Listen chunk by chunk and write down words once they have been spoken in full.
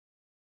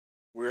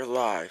We're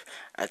live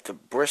at the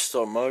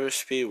Bristol Motor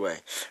Speedway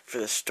for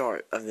the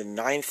start of the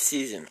 9th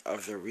season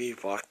of the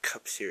Reebok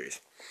Cup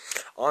Series.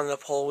 On the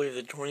pole, we have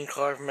the 20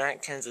 car of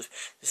Matt Kenseth.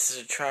 This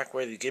is a track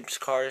where the Gibbs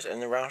cars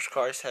and the Roush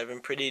cars have been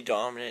pretty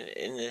dominant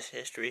in this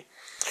history.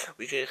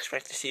 We could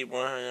expect to see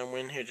one of them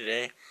win here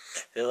today.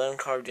 The 11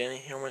 car of Denny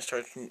Hillman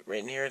starts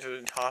right near to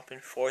the top in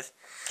 4th,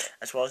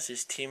 as well as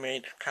his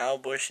teammate Kyle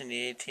Busch in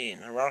the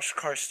 18. The Roush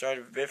car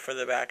started a bit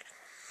further back.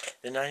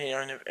 The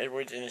 99 of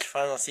Edwards in his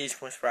final season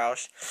with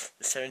Roush,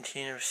 the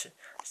 17 of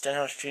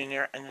Stenhouse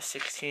Jr., and the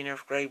 16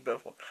 of Greg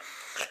Biffle.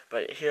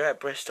 But here at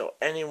Bristol,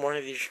 any one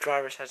of these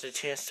drivers has a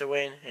chance to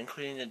win,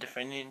 including the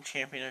defending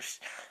champion of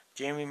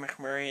Jamie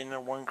McMurray in the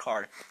 1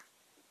 car.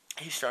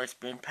 He starts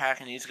being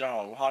packed, and he's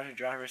got a lot of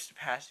drivers to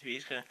pass if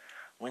he's going to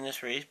win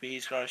this race, but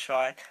he's got a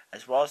shot,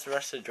 as well as the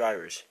rest of the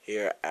drivers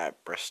here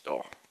at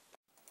Bristol.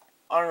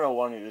 On row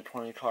 1 is the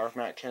 20 car of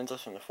Matt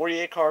Kenseth and the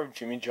 48 car of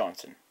Jimmy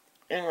Johnson.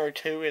 In row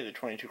 2, we have the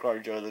 22 car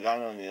of Joey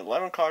Logano and the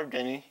 11 car of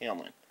Denny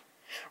Hillman.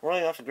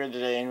 Rolling off the grid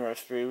today in row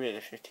 3, we have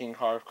the 15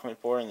 car of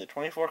Clint Bowyer and the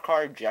 24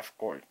 car of Jeff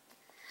Gordon.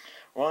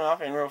 Rolling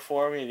off in row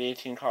 4, we have the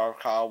 18 car of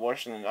Kyle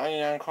Busch and the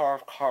 99 car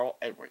of Carl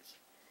Edwards.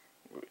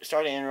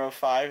 Starting in row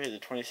 5, we have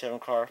the 27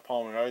 car of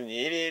Paul Menard and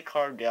the 88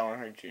 car of Dale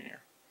Earnhardt Jr.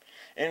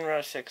 In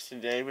row 6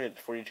 today, we have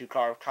the 42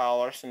 car of Kyle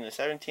Larson and the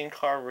 17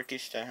 car of Ricky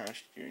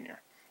Stenhouse Jr.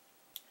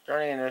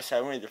 Starting in row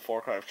 7, we have the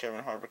 4 car of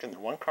Kevin Harvick and the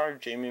 1 car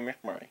of Jamie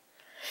McMurray.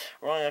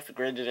 Rolling off the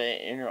grid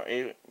today, in row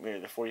 8, we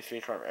have the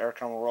 43 car of Eric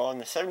Almirola and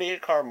the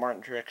 78 car of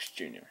Martin Truex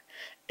Jr.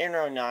 In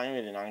row 9, we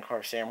have the 9 car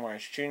of Sam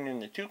Hornish Jr.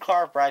 and the 2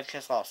 car of Brad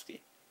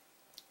Keselowski.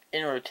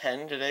 In row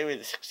 10 today, we have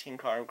the 16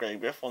 car of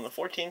Greg Biffle and the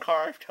 14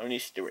 car of Tony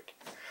Stewart.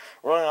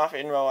 Rolling off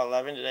in row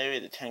 11 today, we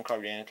have the 10 car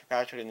of Danica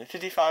Patrick and the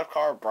 55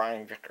 car of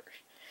Brian Vickers.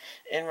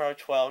 In row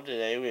 12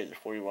 today, we have the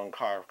 41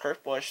 car of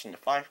Kurt Busch and the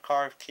 5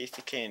 car of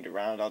Casey Kane to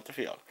round out the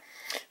field.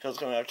 Field's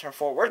coming out of turn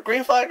 4. We're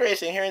green flag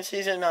racing here in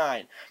season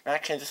 9.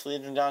 Matt Kenseth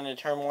leads him down to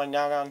turn 1,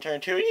 down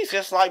turn 2. He's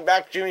going to slide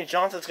back. Jimmy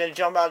Johnson's going to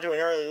jump out to an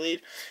early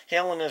lead.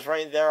 Hillman is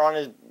right there on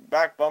his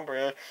back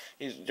bumper.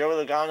 He's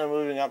Joey Logano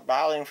moving up,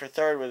 battling for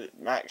third with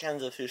Matt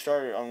Kenseth, who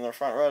started on the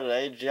front row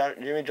today.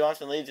 Jimmy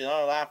Johnson leads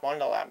another lap, on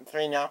to lap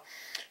 3 now.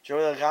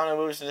 Joey Logano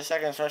moves to the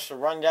second, starts to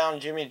run down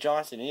Jimmy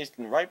Johnson. He's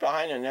right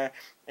behind him there.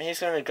 And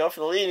he's going to go for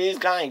the lead. He's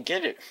going to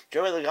get it.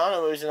 Joey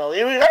Logano moves in the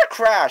lead. We got a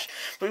crash.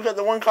 We've got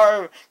the 1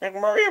 car of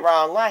McMurray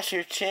around, last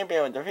year's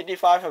champion, with the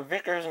 55 of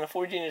Vickers and the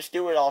 14 of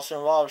Stewart also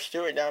involved.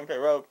 Stewart down pit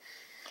road.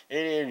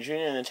 88 of Jr.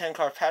 and the 10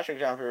 car of Patrick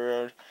down pit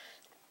road.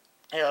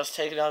 Here, let's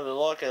take another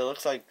look. It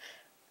looks like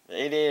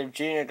the 88 of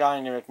Jr. got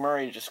into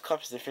McMurray, just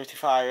clips the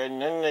 55.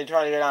 And then they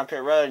try to go down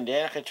pit road, and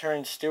Danica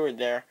turns Stewart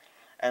there.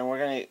 And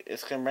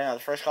it's going to bring out the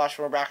first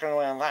caution. We're back on the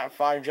way on lap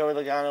 5. Joey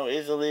Logano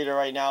is the leader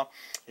right now.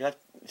 You got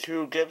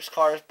 2 Gibbs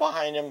cars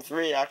behind him.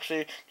 3,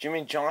 actually.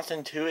 Jimmy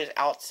Johnson, 2 is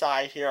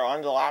outside here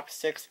on the lap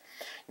 6.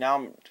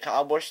 Now,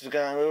 Kyle Busch is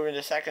going to move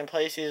into second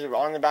place. He's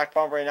on the back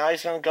bumper right now.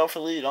 He's going to go for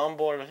the lead on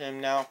board with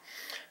him now.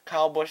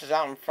 Kyle Busch is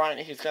out in front.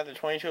 He's got the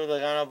 22 of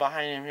Logano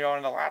behind him here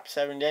on the lap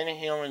 7. Danny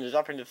Hillman is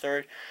up into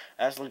third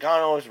as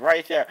Logano is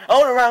right there.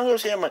 Oh, and around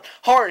goes Hillman.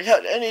 Hard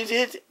hit, and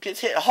he gets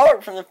hit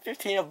hard from the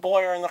 15 of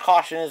Bowyer, and the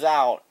caution is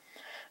out.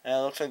 And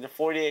it looks like the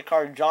 48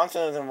 car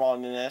Johnson is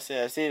involved in this.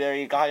 Yeah, see there,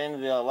 he got into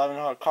the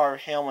 11 car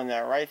Hillman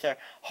there, right there,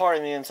 hard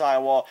in the inside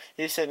wall.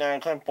 He's sitting there,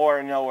 and Clint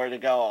Bowyer nowhere to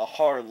go. A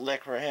hard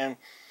lick for him.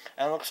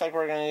 And it looks like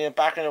we're going to get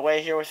back in the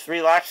way here with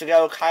 3 laps to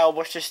go. Kyle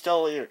Busch is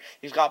still leader.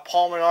 He's got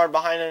Paul Menard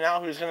behind him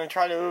now, who's going to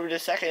try to move to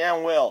second,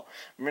 and will.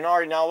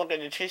 Menard now looking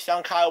to chase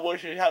down Kyle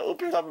Busch, who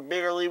opens up a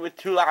bigger lead with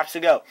 2 laps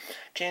to go.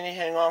 Can he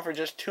hang on for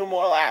just 2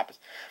 more laps?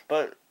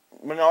 But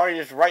Menard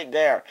is right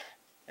there.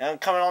 And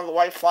coming on the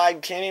white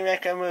flag, can he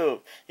make a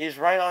move? He's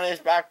right on his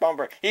back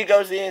bumper. He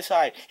goes to the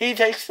inside. He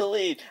takes the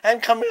lead.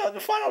 And coming out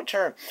the final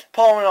turn,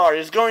 Paul Menard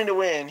is going to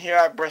win here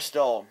at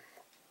Bristol.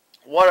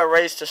 What a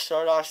race to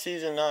start off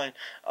season 9.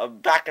 A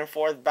back and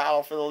forth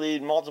battle for the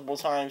lead multiple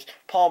times.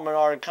 Paul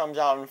Menard comes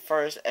out in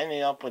first,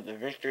 ending up with the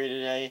victory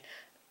today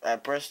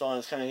at Bristol, and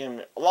is going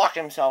to lock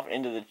himself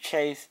into the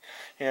chase.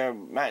 Here,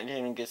 Matt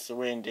Damon gets the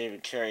win.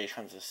 David Carey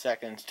comes to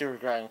second.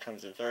 Stuart Gratton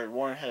comes to third.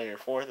 Warren Heidegger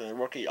fourth, and the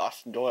rookie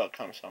Austin Doyle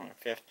comes home in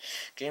fifth.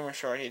 Gamer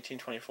Shark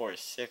 1824 is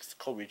sixth.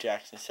 Colby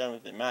Jackson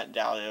seventh, and Matt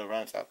Dallio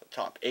rounds out the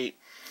top 8.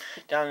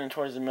 Down in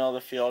towards the middle of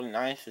the field,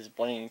 ninth is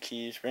Blaine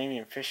Keys.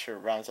 Ramian Fisher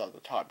rounds out the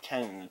top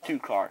 10 in the 2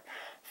 car.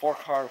 4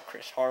 car of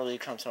Chris Harley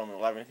comes home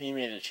 11th. He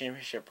made a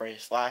championship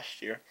race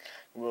last year.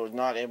 Was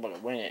not able to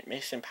win it.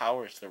 Mason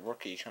Powers, the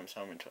rookie, comes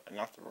home in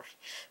not the rookie.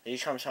 He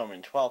comes home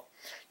in 12th.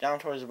 Down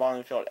towards the bottom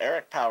of the field,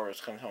 Eric Powers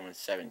comes home in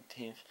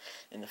 17th.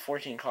 In the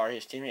 14 car,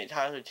 his teammate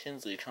Tyler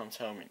Tinsley comes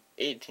home in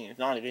 18th.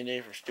 Not a good day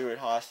for Stuart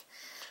Haas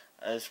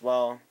as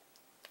well.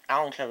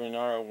 Alan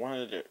Cavanaro, one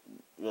of the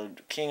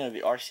king of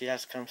the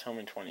RCS, comes home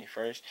in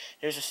 21st.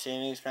 Here's the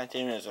standings. Matt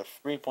Damon has a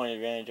 3-point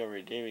advantage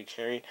over David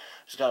Carey.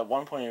 He's got a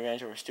 1-point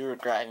advantage over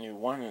Stuart Gratton, who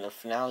won in the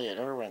finale at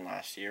Irwin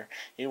last year.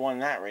 He won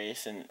that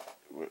race, and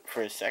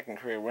for his second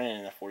career win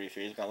in the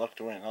 43, he's going to look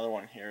to win another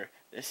one here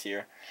this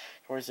year.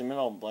 Towards the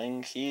middle,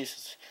 Blaine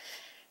Keys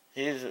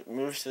He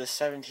moves to the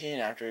 17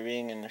 after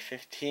being in the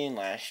 15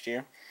 last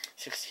year.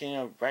 16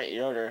 of Brett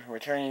Yoder,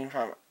 returning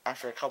from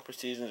after a couple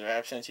seasons of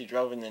absence. He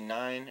drove in the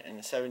 9 and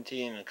the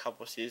 17 a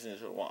couple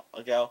seasons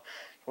ago.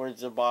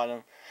 Towards the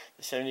bottom,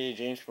 the 78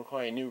 James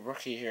McCoy, a new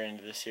rookie here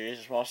into the series,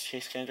 as well as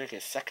Chase Kendrick,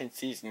 his second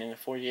season in the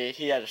 48.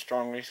 He had a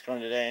strong race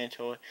going today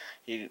until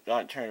he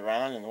got turned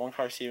around, and the one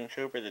car Stephen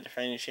Cooper, the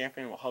defending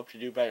champion, will hope to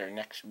do better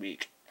next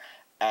week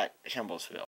at Kemblesville.